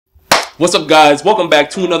What's up, guys? Welcome back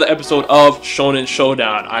to another episode of Shonen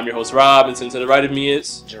Showdown. I'm your host, Rob, and to the right of me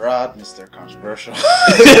is... Jarrod, Mr. Controversial.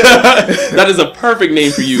 That is a perfect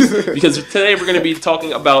name for you, because today we're going to be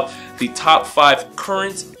talking about the top 5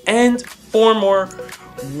 current and former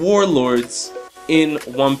warlords in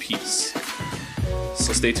One Piece.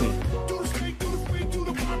 So stay tuned.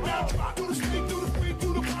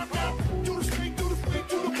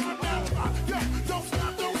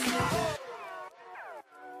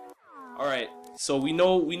 Alright, so we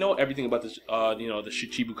know everything about this, the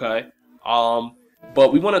Shichibukai,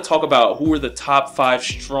 but we want to talk about who are the top 5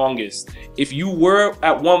 strongest. If you were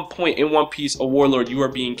at one point in One Piece a warlord, you are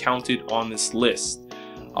being counted on this list.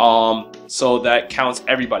 So that counts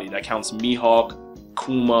everybody. That counts Mihawk,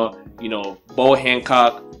 Kuma, Bo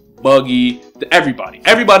Hancock, Buggy, everybody.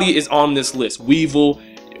 Everybody is on this list. Weevil.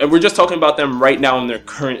 And we're just talking about them right now in their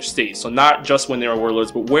current state. So not just when they are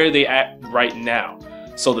warlords, but where are they at right now.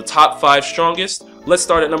 So the top 5 strongest. Let's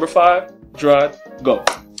start at number 5. Jarrod, go.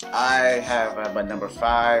 I have at my number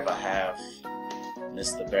 5. I have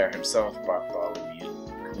Mr. Bear himself, Bartholomew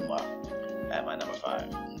Kuma, at my number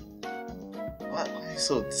 5. What? Why are you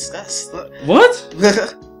so disgusted? What?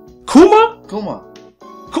 Kuma? Kuma.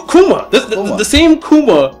 Kuma. The same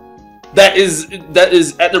Kuma that is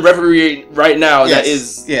at the referee right now. Yes. That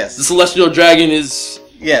is yes. The celestial dragon is.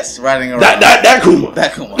 Yes, riding around. That Kuma.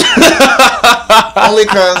 That Kuma. only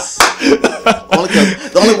because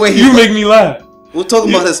the only way you make me laugh. We're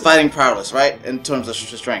talking about his fighting prowess, right? In terms of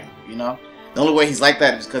strength, The only way he's like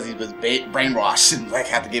that is because he was brainwashed and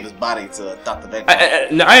had to give his body to Dr. Vector.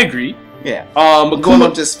 I agree. Yeah. But going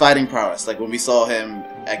up just fighting prowess, like when we saw him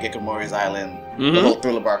at Gecko Moria's Island, the whole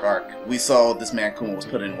Thriller Bark arc, we saw this man Kuma was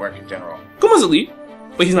putting in work in general. Kuma's elite,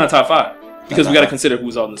 but he's not top 5 because we got to consider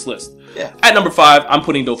who's on this list. Yeah. At number 5, I'm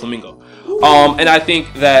putting Doflamingo. And I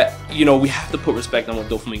think that we have to put respect on what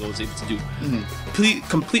Doflamingo was able to do.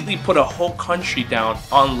 Completely put a whole country down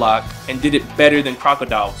on lock and did it better than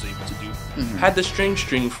Crocodile was able to do. Had the string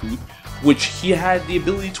fruit, which he had the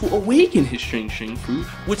ability to awaken his string fruit,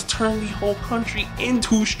 which turned the whole country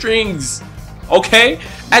into strings. Okay?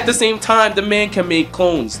 At the same time, the man can make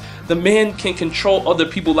clones. The man can control other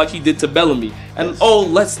people like he did to Bellamy. And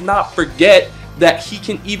let's not forget that he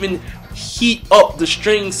can even heat up the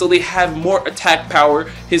strings so they have more attack power.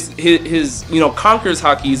 His Conqueror's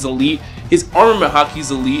haki is elite. His armament haki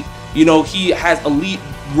is elite. He has elite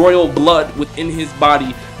royal blood within his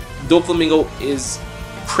body. Doflamingo is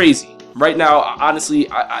crazy. Right now, honestly,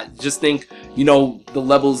 I just think, the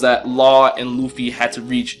levels that Law and Luffy had to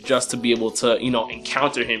reach just to be able to,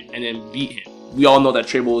 encounter him and then beat him. We all know that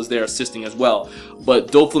Trable was there assisting as well. But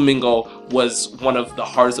Doflamingo was one of the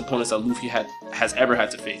hardest opponents that Luffy has ever had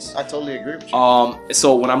to face. I totally agree with you.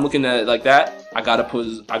 So when I'm looking at it like that, I gotta put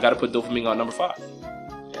Doflamingo on number 5.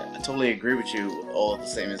 Yeah, I totally agree with you. All the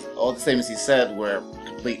same as he said were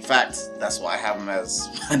complete facts. That's why I have him as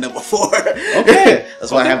my number 4. Okay.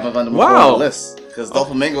 That's why I have him on number 4 on the list. Because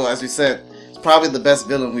Doflamingo, as we said, is probably the best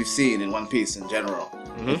villain we've seen in One Piece in general.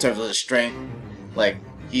 In terms of his strength.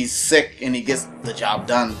 He's sick and he gets the job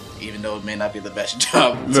done, even though it may not be the best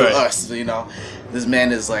job to us. This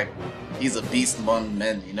man is he's a beast among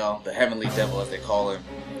men, the heavenly devil as they call him.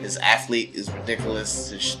 His athlete is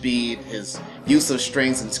ridiculous. His speed, his use of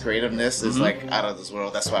strings and his creativeness is out of this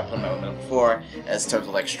world. That's why I put him at number 4 as terms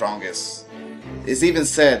of strongest. It's even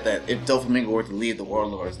said that if Doflamingo were to lead the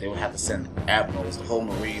warlords, they would have to send admirals, the whole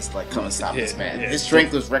marines, to come and stop this man. His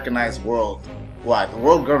strength was recognized worldwide. The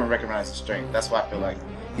world government recognized his strength. That's why I feel like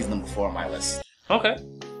he's number 4 on my list. Okay.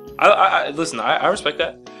 Listen, I respect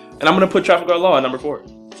that. And I'm going to put Trafalgar Law at number 4.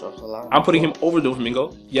 I'm putting him over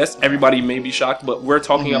Doflamingo. Yes, everybody may be shocked, but we're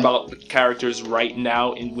talking about characters right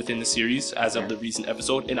now within the series as of the recent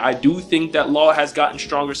episode. And I do think that Law has gotten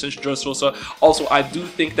stronger since Dressrosa. Also, I do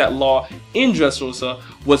think that Law in Dressrosa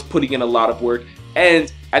was putting in a lot of work.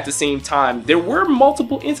 And at the same time, there were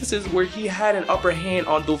multiple instances where he had an upper hand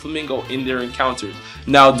on Doflamingo in their encounters.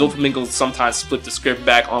 Now, Doflamingo sometimes flipped the script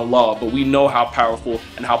back on Law, but we know how powerful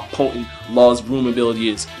and how potent Law's room ability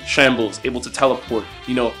is. Shambles, able to teleport,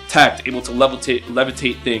 tact, able to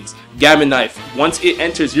levitate things. Gammon knife, once it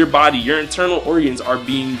enters your body, your internal organs are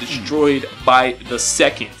being destroyed by the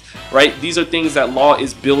second. Right? These are things that Law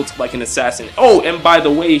is built like an assassin. Oh, and by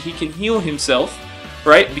the way, he can heal himself,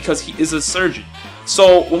 right? Because he is a surgeon.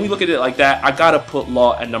 So when we look at it like that, I gotta put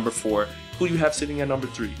Law at number 4. Who do you have sitting at number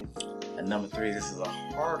 3? At number 3, this is a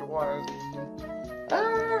hard one.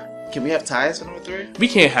 Can we have ties for number 3? We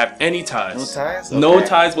can't have any ties. No ties? Okay. No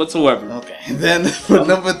ties whatsoever. Okay. Then for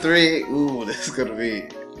number 3, ooh, this is gonna be...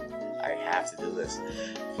 I have to do this.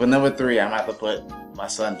 For number 3, I'm gonna have to put my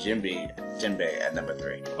son jinbe at number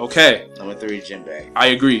 3. Okay. Number 3, jinbe. I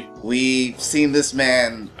agree. We've seen this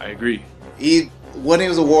man. I agree. When he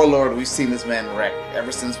was a warlord, we've seen this man wreck.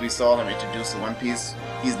 Ever since we saw him introduced in One Piece,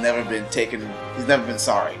 he's never been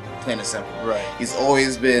sorry, plain and simple. Right. He's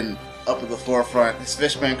always been up at the forefront. His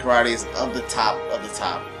fishman karate is of the top of the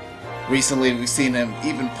top. Recently, we've seen him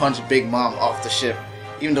even punch Big Mom off the ship,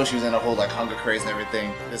 even though she was in a whole like hunger craze and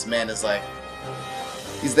everything. This man is like,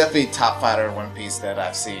 he's definitely top fighter in One Piece that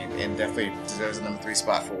I've seen, and definitely deserves a number 3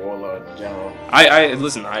 spot for warlord in general.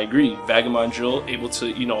 Listen, I agree. Vagabond Jill able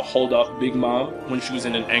to hold off Big Mom when she was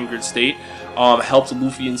in an angered state. Helped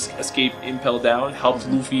Luffy escape Impel Down. Helped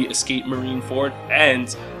Luffy escape Marineford,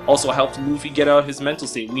 and also helped Luffy get out of his mental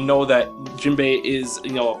state. We know that Jinbe is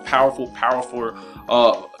a powerful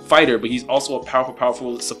fighter, but he's also a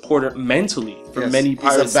powerful supporter mentally for many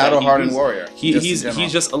pirates. He's a battle-hardened warrior. He's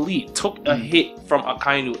just elite. Took a hit from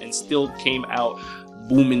Akainu and still came out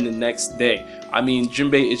booming the next day. I mean,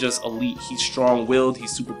 Jinbe is just elite. He's strong-willed.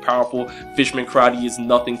 He's super powerful. Fishman karate is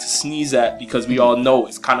nothing to sneeze at because we all know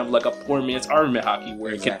it's kind of like a poor man's armament haki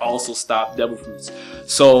where it can also stop devil fruits.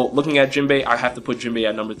 So, looking at Jinbe, I have to put Jinbe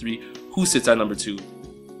at number 3. Who sits at number 2?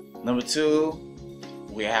 Number 2,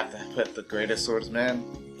 we have to put the greatest swordsman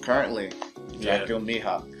currently. Gecko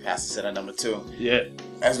Mihawk has to sit at number 2. Yeah.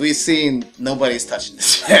 As we've seen, nobody's touching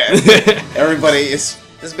this man.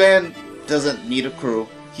 This man doesn't need a crew.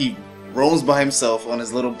 He roams by himself on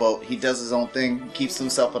his little boat. He does his own thing. He keeps to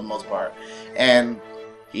himself for the most part. And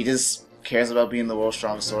he just cares about being the world's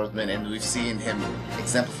strongest swordsman. And we've seen him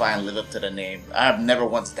exemplify and live up to the name. I've never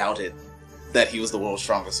once doubted that he was the world's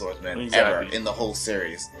strongest swordsman ever in the whole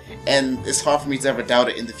series. And it's hard for me to ever doubt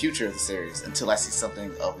it in the future of the series until I see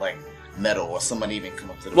something of like Metal or someone even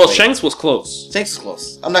come up to the plate. Shanks was close. Shanks was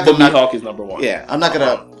close. I'm not gonna Mihawk is number 1. Yeah, I'm not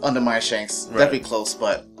gonna undermine Shanks. Definitely close,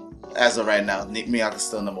 but as of right now, Mihawk is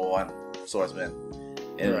still number 1 swordsman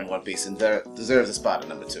in One Piece and deserves a spot at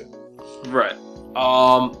number 2. Right.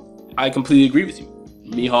 I completely agree with you.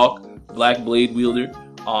 Mihawk, black blade wielder,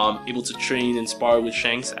 able to train and spar with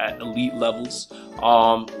Shanks at elite levels.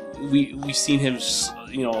 We've seen him,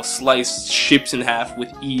 slice ships in half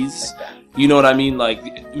with ease. You know what I mean? Like,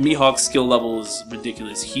 Mihawk's skill level is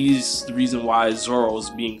ridiculous. He's the reason why Zoro is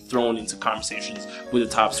being thrown into conversations with the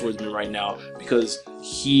top swordsman right now, because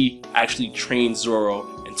he actually trained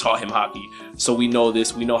Zoro and taught him haki. So we know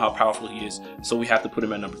this. We know how powerful he is. So we have to put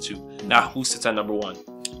him at number 2. Now, who sits at number 1?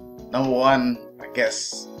 Number 1, I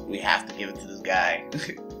guess we have to give it to this guy.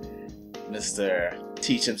 Mr.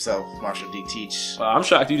 Teach himself, Marshall D. Teach. I'm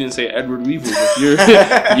shocked you didn't say Edward Weevil.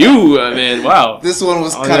 Man, wow. This one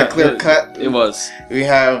was kind of clear cut. It was. We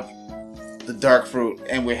have the dark fruit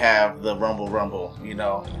and we have the rumble.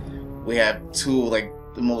 We have 2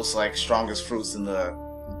 the most strongest fruits in the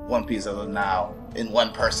One Piece as of now in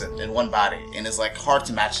one person, in one body, and it's hard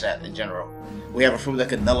to match that in general. We have a fruit that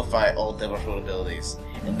can nullify all devil fruit abilities,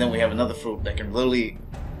 and then we have another fruit that can literally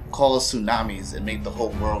cause tsunamis and make the whole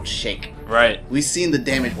world shake. Right. We've seen the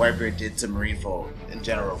damage Whitebeard did to Marineford in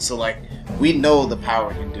general, so we know the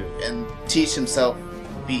power he can do. And Teach himself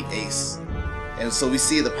beat Ace, and so we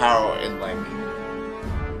see the power in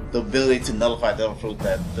the ability to nullify devil fruit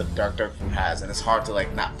that the dark fruit has, and it's hard to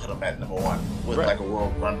not put him at number 1 with a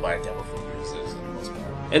world run by devil fruit users for the most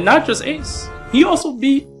part. And not just Ace, he also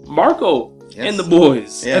beat Marco and the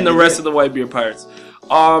boys and the rest of the Whitebeard pirates.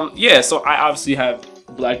 So I obviously have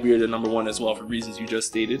Blackbeard at number 1 as well for reasons you just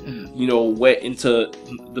stated. Went into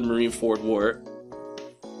the Marineford War,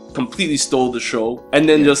 completely stole the show, and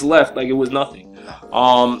then just left like it was nothing.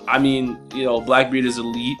 Blackbeard is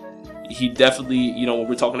elite. He definitely, when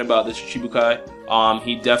we're talking about the Shichibukai,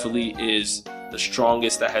 he definitely is the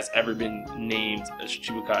strongest that has ever been named a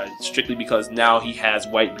Shichibukai, strictly because now he has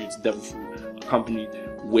Whitebeard's devil fruit accompanied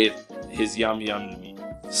with his Yami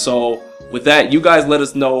Yami. So with that, you guys let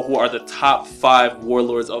us know who are the top 5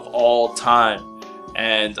 warlords of all time.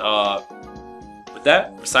 And with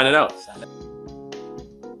that, we're signing out.